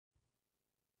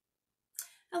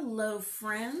Hello,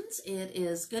 friends. It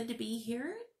is good to be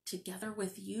here together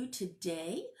with you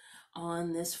today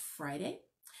on this Friday.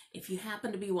 If you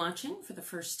happen to be watching for the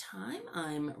first time,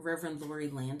 I'm Reverend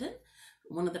Lorri,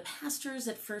 one of the pastors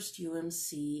at First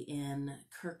UMC in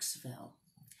Kirksville.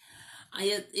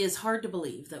 It is hard to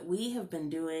believe that we have been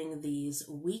doing these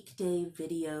weekday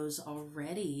videos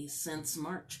already since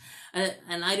March.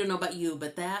 And I don't know about you,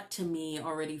 but that to me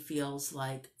already feels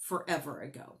like forever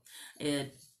ago.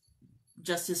 It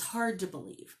just is hard to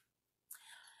believe.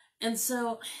 And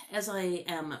so as I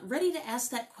am ready to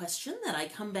ask that question that I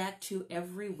come back to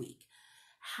every week,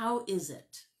 how is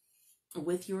it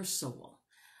with your soul?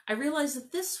 I realize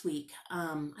that this week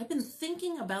I've been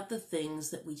thinking about the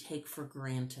things that we take for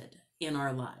granted in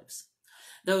our lives.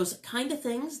 Those kind of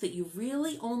things that you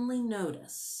really only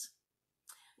notice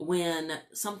when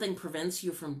something prevents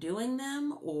you from doing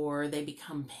them or they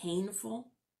become painful.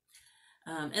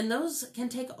 And those can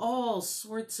take all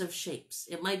sorts of shapes.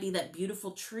 It might be that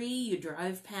beautiful tree you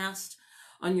drive past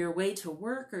on your way to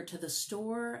work or to the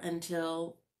store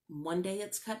until one day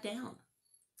it's cut down.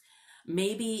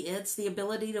 Maybe it's the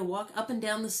ability to walk up and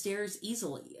down the stairs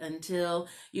easily until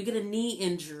you get a knee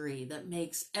injury that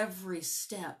makes every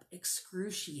step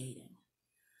excruciating.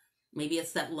 Maybe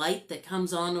it's that light that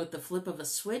comes on with the flip of a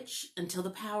switch until the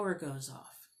power goes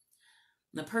off.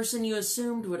 The person you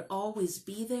assumed would always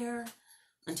be there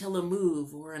until a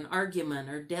move or an argument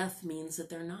or death means that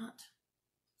they're not.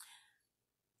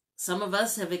 Some of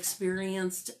us have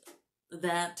experienced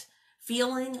that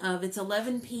feeling of it's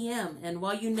 11 p.m. and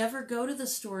while you never go to the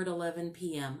store at 11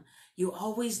 p.m., you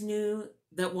always knew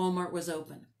that Walmart was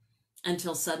open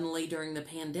until suddenly during the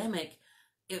pandemic,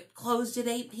 it closed at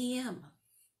 8 p.m.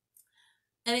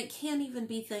 And it can't even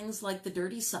be things like the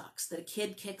dirty socks that a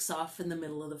kid kicks off in the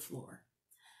middle of the floor.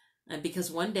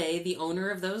 Because one day the owner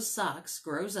of those socks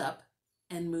grows up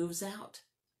and moves out.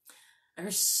 There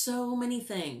are so many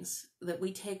things that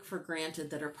we take for granted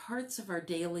that are parts of our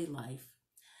daily life.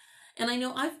 And I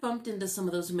know I've bumped into some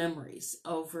of those memories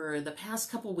over the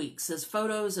past couple weeks as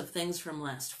photos of things from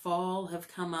last fall have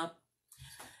come up.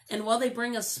 And while they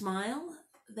bring a smile,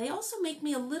 they also make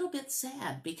me a little bit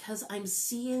sad because I'm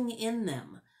seeing in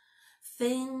them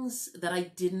things that I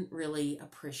didn't really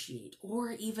appreciate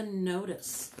or even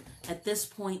notice at this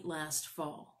point last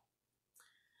fall.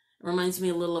 It reminds me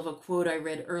a little of a quote I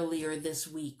read earlier this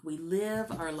week. We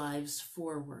live our lives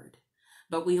forward,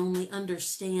 but we only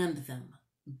understand them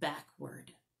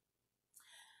backward.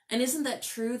 And isn't that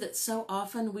true that so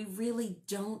often we really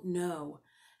don't know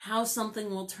how something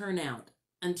will turn out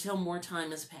until more time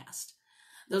has passed?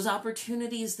 Those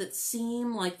opportunities that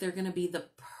seem like they're going to be the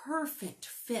perfect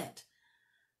fit,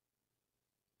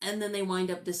 and then they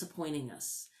wind up disappointing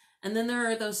us. And then there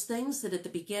are those things that at the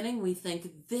beginning we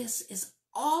think, this is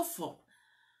awful.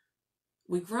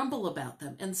 We grumble about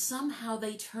them, and somehow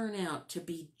they turn out to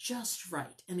be just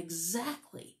right and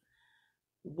exactly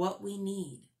what we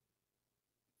need.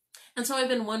 And so I've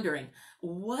been wondering,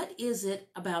 what is it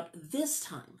about this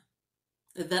time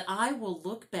that I will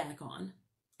look back on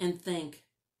and think,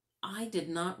 I did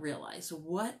not realize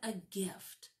what a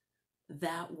gift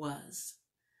that was.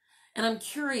 And I'm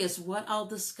curious what I'll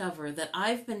discover that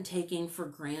I've been taking for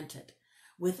granted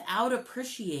without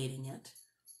appreciating it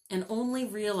and only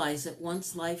realize it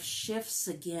once life shifts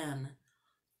again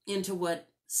into what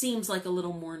seems like a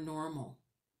little more normal.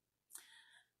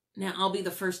 Now, I'll be the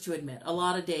first to admit, a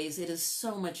lot of days it is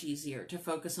so much easier to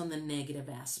focus on the negative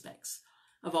aspects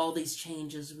of all these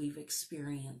changes we've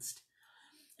experienced.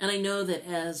 And I know that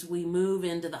as we move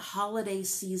into the holiday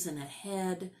season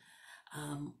ahead,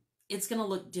 it's going to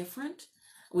look different.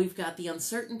 We've got the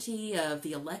uncertainty of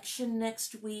the election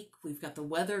next week. We've got the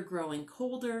weather growing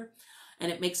colder, and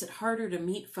it makes it harder to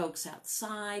meet folks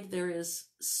outside. There is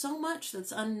so much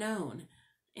that's unknown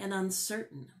and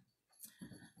uncertain.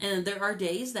 And there are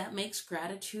days that makes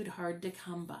gratitude hard to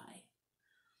come by.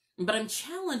 But I'm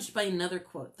challenged by another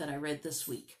quote that I read this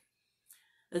week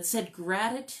that said,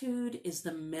 gratitude is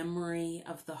the memory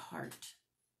of the heart.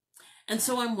 And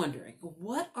so I'm wondering,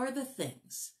 what are the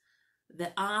things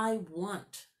that I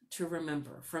want to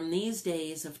remember from these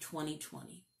days of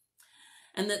 2020?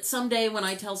 And that someday when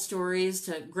I tell stories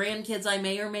to grandkids I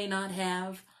may or may not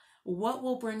have, what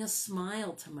will bring a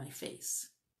smile to my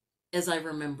face as I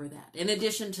remember that, in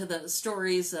addition to the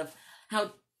stories of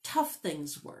how tough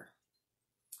things were.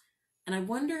 And I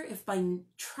wonder if by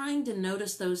trying to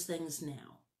notice those things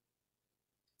now,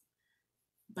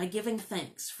 by giving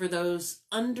thanks for those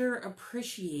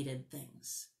underappreciated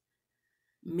things,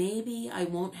 maybe I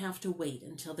won't have to wait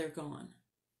until they're gone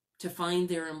to find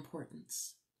their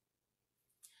importance.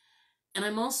 And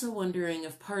I'm also wondering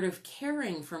if part of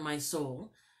caring for my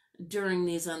soul during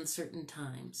these uncertain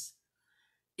times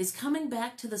is coming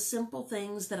back to the simple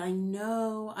things that I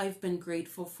know I've been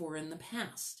grateful for in the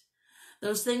past.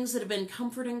 Those things that have been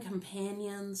comforting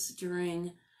companions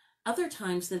during other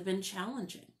times that have been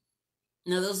challenging.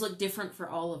 Now, those look different for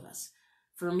all of us.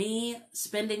 For me,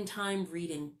 spending time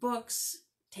reading books,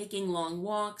 taking long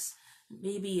walks,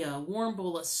 maybe a warm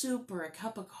bowl of soup or a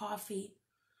cup of coffee,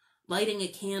 lighting a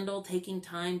candle, taking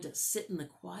time to sit in the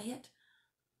quiet.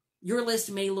 Your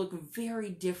list may look very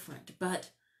different,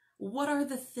 but what are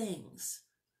the things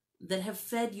that have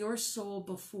fed your soul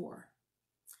before?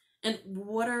 And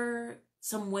what are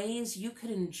some ways you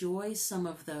could enjoy some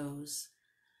of those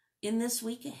in this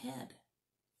week ahead?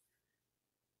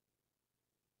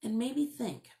 And maybe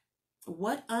think,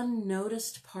 what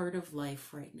unnoticed part of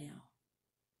life right now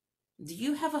do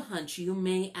you have a hunch you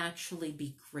may actually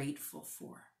be grateful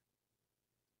for?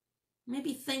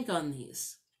 Maybe think on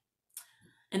these.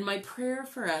 And my prayer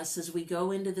for us as we go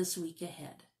into this week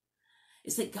ahead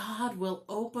is that God will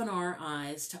open our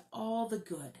eyes to all the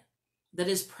good that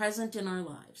is present in our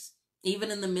lives, even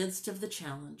in the midst of the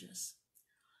challenges,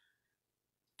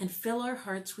 and fill our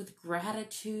hearts with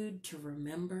gratitude to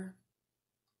remember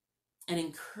and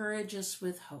encourage us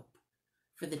with hope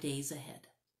for the days ahead.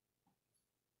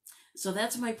 So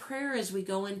that's my prayer as we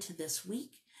go into this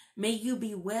week. May you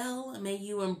be well. May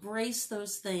you embrace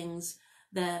those things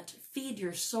that feed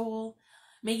your soul.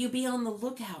 May you be on the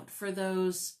lookout for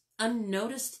those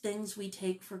unnoticed things we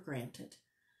take for granted,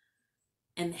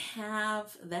 and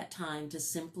have that time to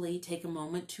simply take a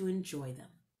moment to enjoy them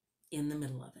in the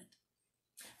middle of it.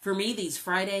 For me, these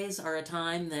Fridays are a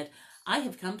time that I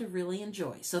have come to really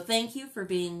enjoy. So thank you for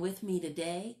being with me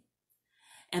today,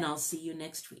 and I'll see you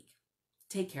next week.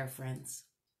 Take care, friends.